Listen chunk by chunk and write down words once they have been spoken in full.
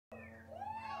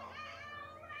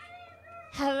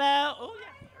Hello. Oh,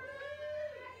 yeah.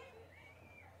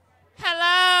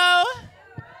 Hello.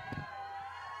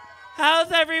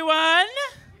 How's everyone?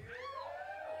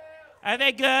 Are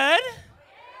they good?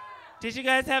 Did you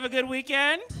guys have a good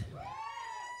weekend?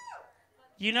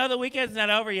 You know the weekend's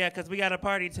not over yet because we got a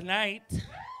party tonight.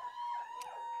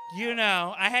 You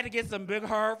know, I had to get some big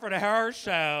hair for the hair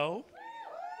show.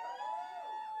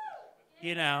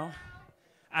 You know,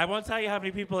 I won't tell you how many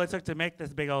people it took to make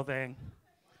this big old thing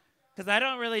because I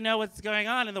don't really know what's going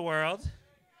on in the world.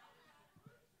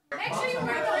 Make sure you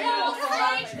work the whole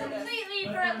stage completely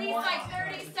for at least like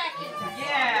 30 seconds.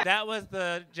 Yeah. That was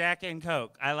the Jack and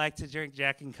Coke. I like to drink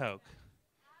Jack and Coke.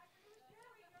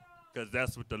 Because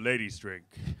that's what the ladies drink.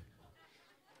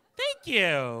 Thank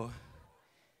you.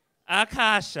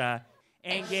 Akashia,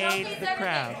 engage the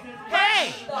crowd.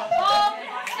 Hey! The whole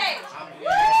stage.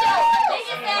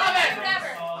 Biggest dance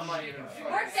ever.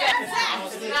 Work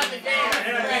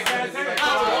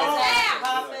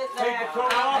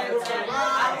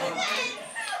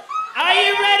Are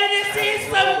you ready to see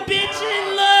some bitchin'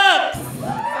 looks?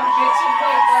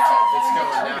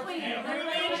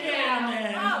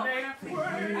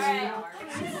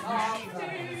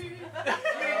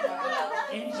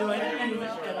 Enjoy the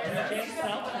music of DJ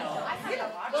Selfhelp.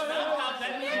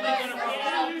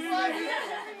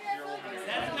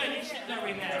 That's good. You should go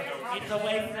read that. It's a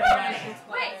waste of money.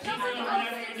 Wait, Keep doing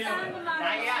whatever you're doing.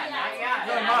 not yet.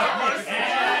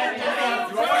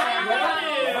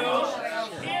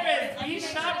 Here is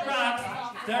B-Shop Rock's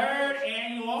 3rd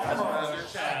annual horror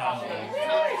show. Wait,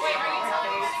 are you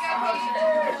telling me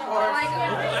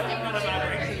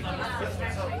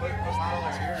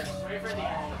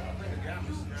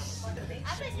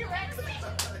I think you're right.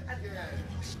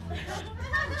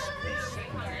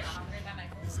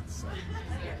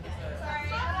 Sorry,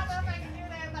 I don't know if I can do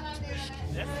that, but I'm doing it.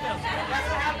 That's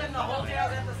what happened the whole day I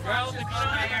was at the girls, if you don't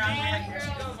have your hand,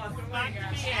 she goes on the back.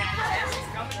 She's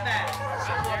coming back.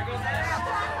 There goes that.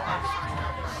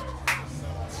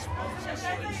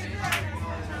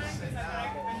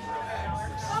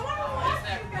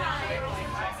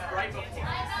 Right before.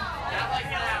 Not like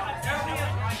that out.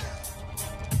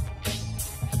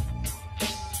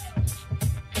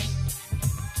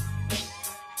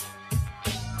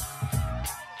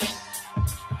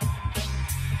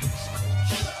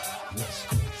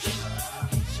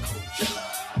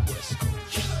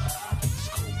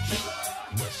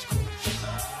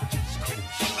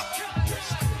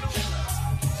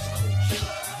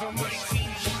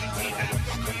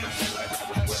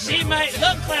 She might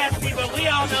look classy, but we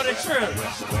all know the truth.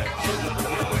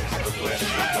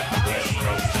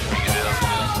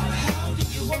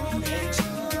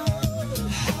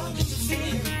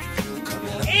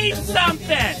 Eat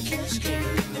something!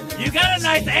 You got a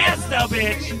nice ass though,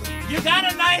 bitch. You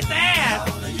got a nice ass.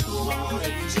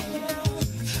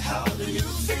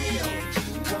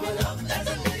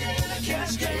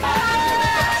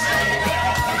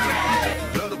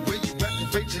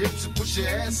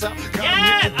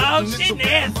 Yeah, oh, she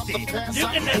nasty. You can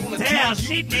just tell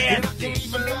she nasty.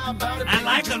 I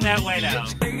like them that way, though.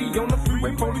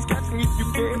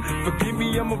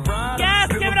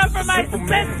 Yes, give it up for my sister.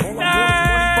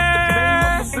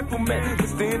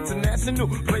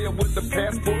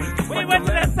 We went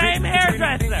to the same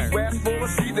hairdresser.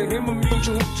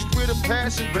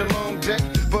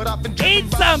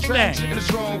 Eat something.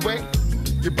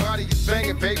 Your body is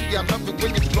banging, baby. I love it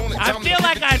when you're blowing it. I feel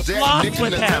like I flossed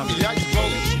with him.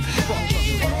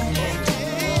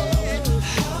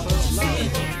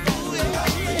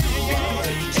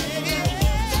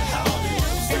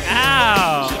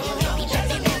 Ow.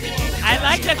 I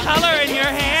like the color in your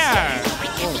hair.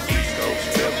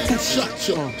 Shot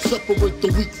y'all, separate the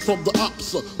weak from the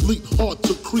opsa. Leap hard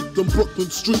to creep them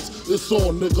Brooklyn streets. It's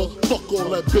on, nigga. Fuck all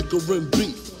that bickering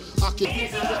beef. I can.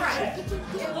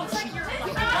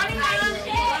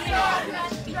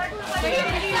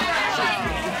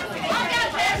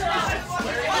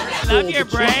 Love your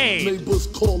braids.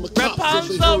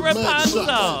 Rapunzel,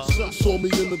 Rapunzel. Saw me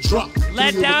in the drop.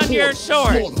 Let down your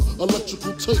shorts.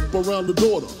 Electrical tape around the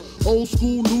daughter. Old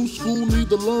school, new school, need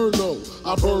to learn though.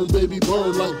 I burn, baby,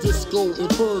 burn like disco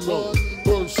inferno.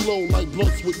 Burn slow like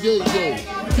blunts with yayo.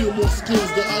 Feel more skills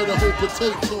than Idaho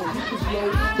potato.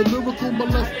 The lyrical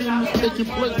molesting is taking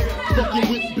place. Fucking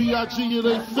with B.I.G. it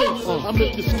ain't safe. I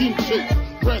make your skin shake.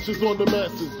 Rashes on the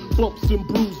masses. Bumps and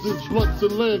bruises. Blunts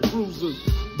and Land Cruisers.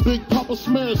 Big Papa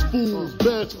smash fools,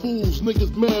 bash fools,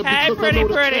 niggas mad because I know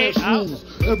the cash rules.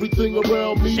 Everything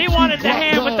around me. She wanted the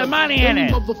hand with the money in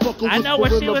it. I know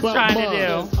what she was trying to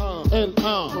do. And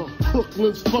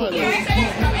Brooklyn's finest.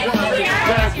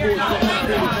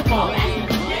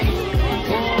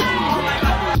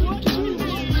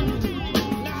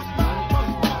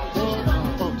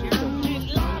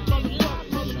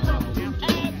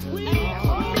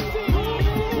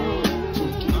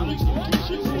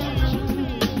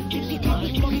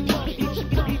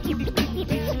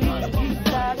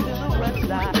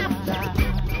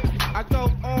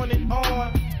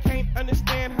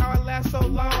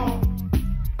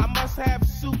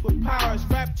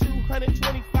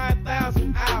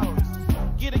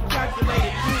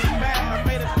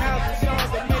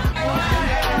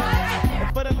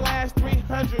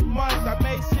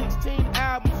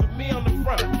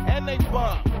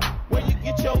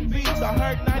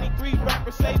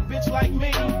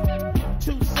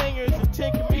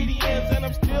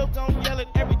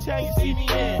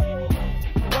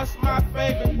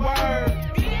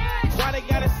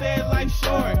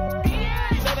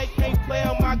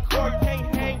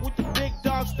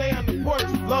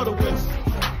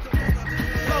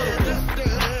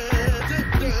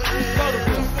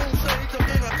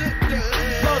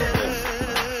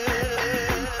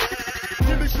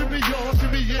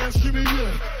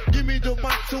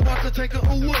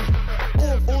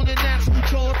 Off on the national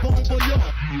chart, boom for y'all.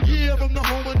 Yeah, from the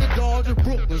home of the Dodgers,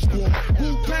 Brooklyn squad.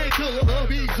 Wu-Tang Killer,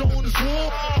 beats on the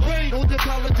swarm. Rain on the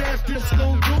college ass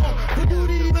disco dorm. But you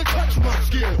didn't even touch my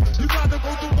skill. You gotta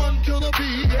go to one killer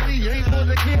bee, and he ain't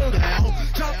gonna kill now.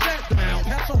 Chop that down,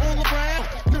 pass the whole around.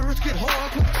 Lyrics get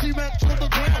hard, put cement on the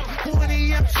ground. For an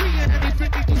EMC and any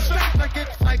 52 stacks, I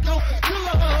get psycho.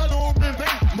 Killer hard on them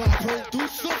back. My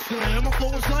producer slam, my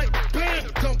flow is like bam.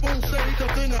 Jump on stage, the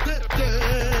thing I did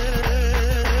there.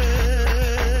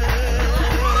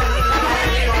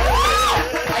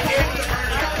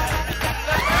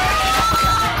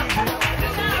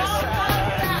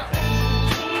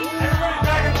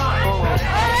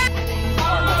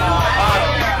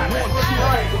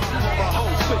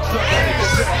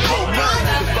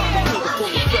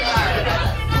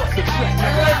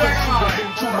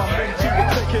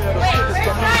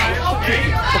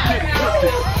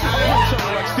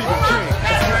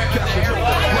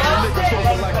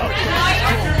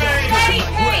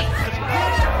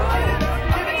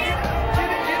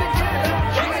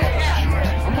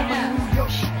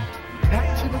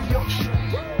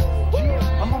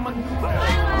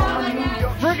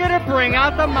 We're gonna bring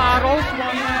out the models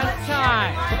one last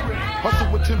time.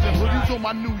 Hustle with Timbs and hoodies on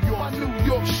my New York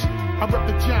shit. I rep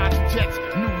the Giants, Jets,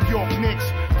 New York Knicks.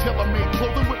 Tailor-made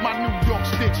clothing with my New York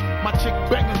stitch. My chick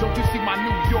banging, don't you see my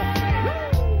New York?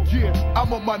 Yeah,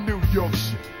 I'm on my New York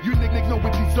shit. You niggas know we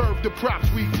deserve the props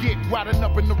we get. Riding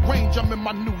up in the range, I'm in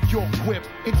my New York whip.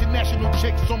 International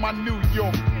chicks on my New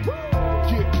York.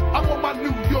 Yeah, I'm on my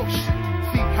New York shit.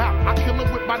 See how I kill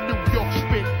them with my New York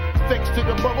spit. Thanks to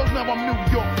the boroughs, now I'm New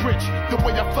York rich. The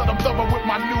way I flood them thorough with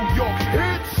my New York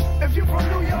hits. If you from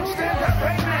New York, stand up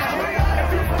right now.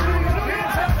 If you from New York,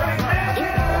 hands up right now.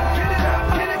 Get it up, get it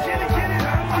up, get it, get it, get it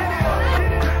up, get it up,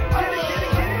 get it up, get it, get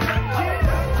it, get it up, get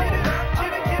it up, get it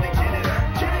up, get it, get it, get it up,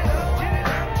 get it up, get it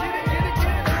up, get it, get it,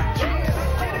 get it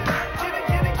up, get it up, get it up,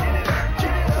 get it, get it, get it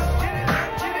up, get it up, get it up,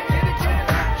 get it, get it, get it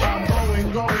up. I'm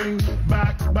going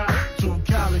back to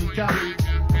Cali.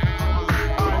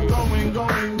 I'm going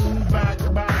back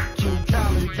to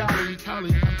Cali.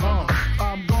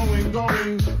 I'm going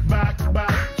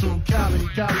back to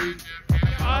Cali.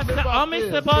 Only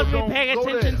supposed to be paying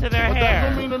attention to their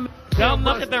hair. Don't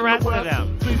look at the rest of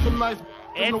them. It's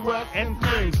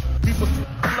people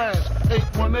flash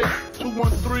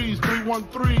 818-213s,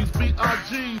 313s,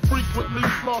 BIG frequently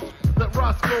lost that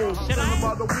Roscoe.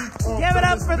 Give it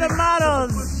up for the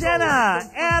models: Jenna,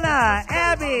 Anna,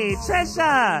 Abby,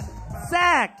 Trisha,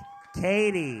 Zach,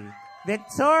 Katie,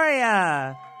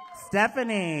 Victoria,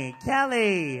 Stephanie,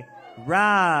 Kelly,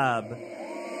 Rob,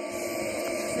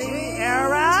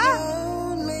 Sierra,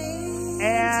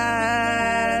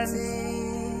 and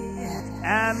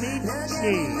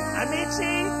Amechi.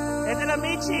 Is it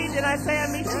Amechi? Did I say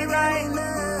Amechi right?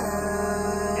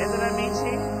 Is it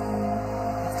Amechi?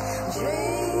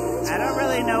 I don't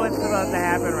really know what's supposed to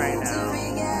happen right now.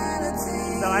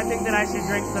 So I think that I should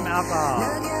drink some alcohol.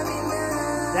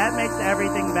 That makes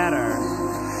everything better.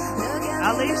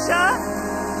 Alicia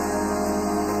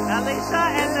and the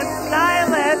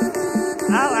Stylists.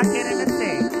 Oh, I can't even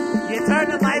see. You turn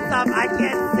the lights off, I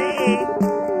can't see.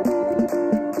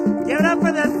 Give it up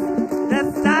for the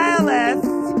Stylists.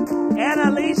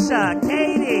 Annalicia,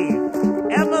 Katie,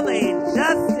 Emily,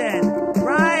 Justin,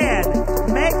 Brian.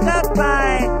 Makeup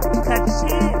by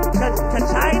Kachina. Is that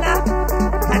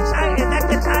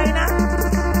Kachina?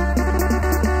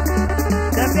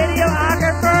 The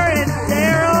videographer is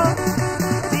Darryl,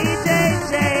 DJ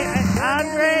Jae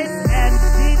Andres, and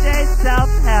DJ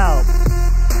Selfhelp.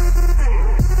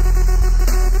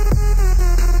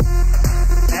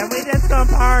 And we just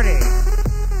gonna party.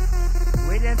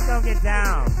 We just gonna get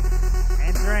down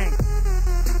and drink.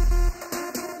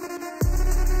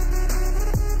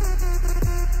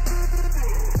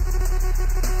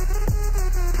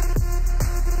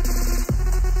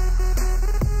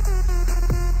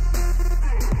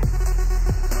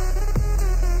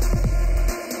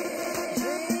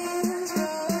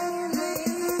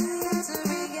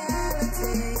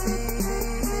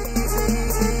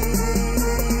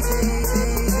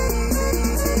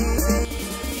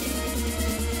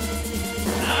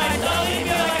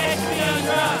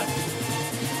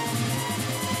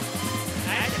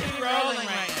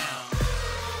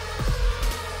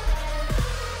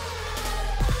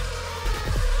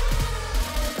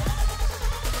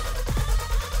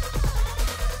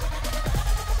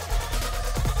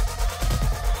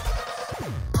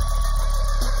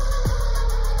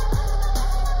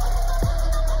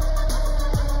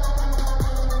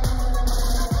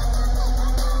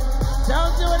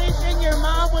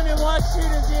 Wants you to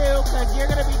do, because you're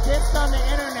going to be dissed on the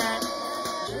internet.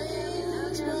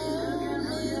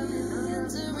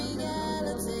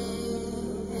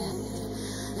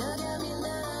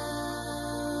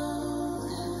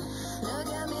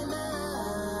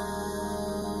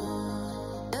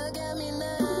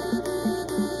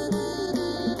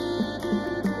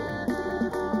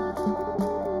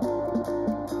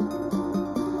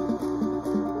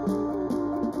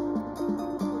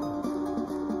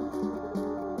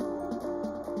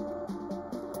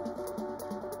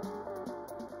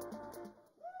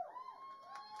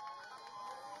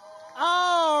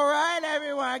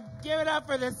 on, give it up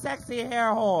for the sexy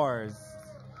hair whores.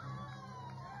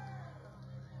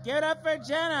 Give it up for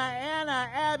Jenna, Anna,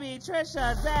 Abby,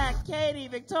 Trisha, Zach, Katie,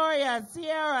 Victoria,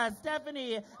 Sierra,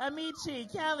 Stephanie,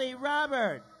 Amechi, Kelly,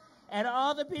 Robert, and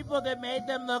all the people that made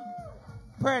them look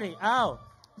pretty. Oh,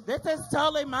 this is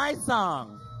totally my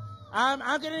song. I'm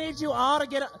going to need you all to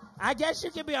get... I guess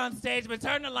you can be on stage, but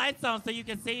turn the lights on so you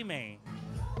can see me.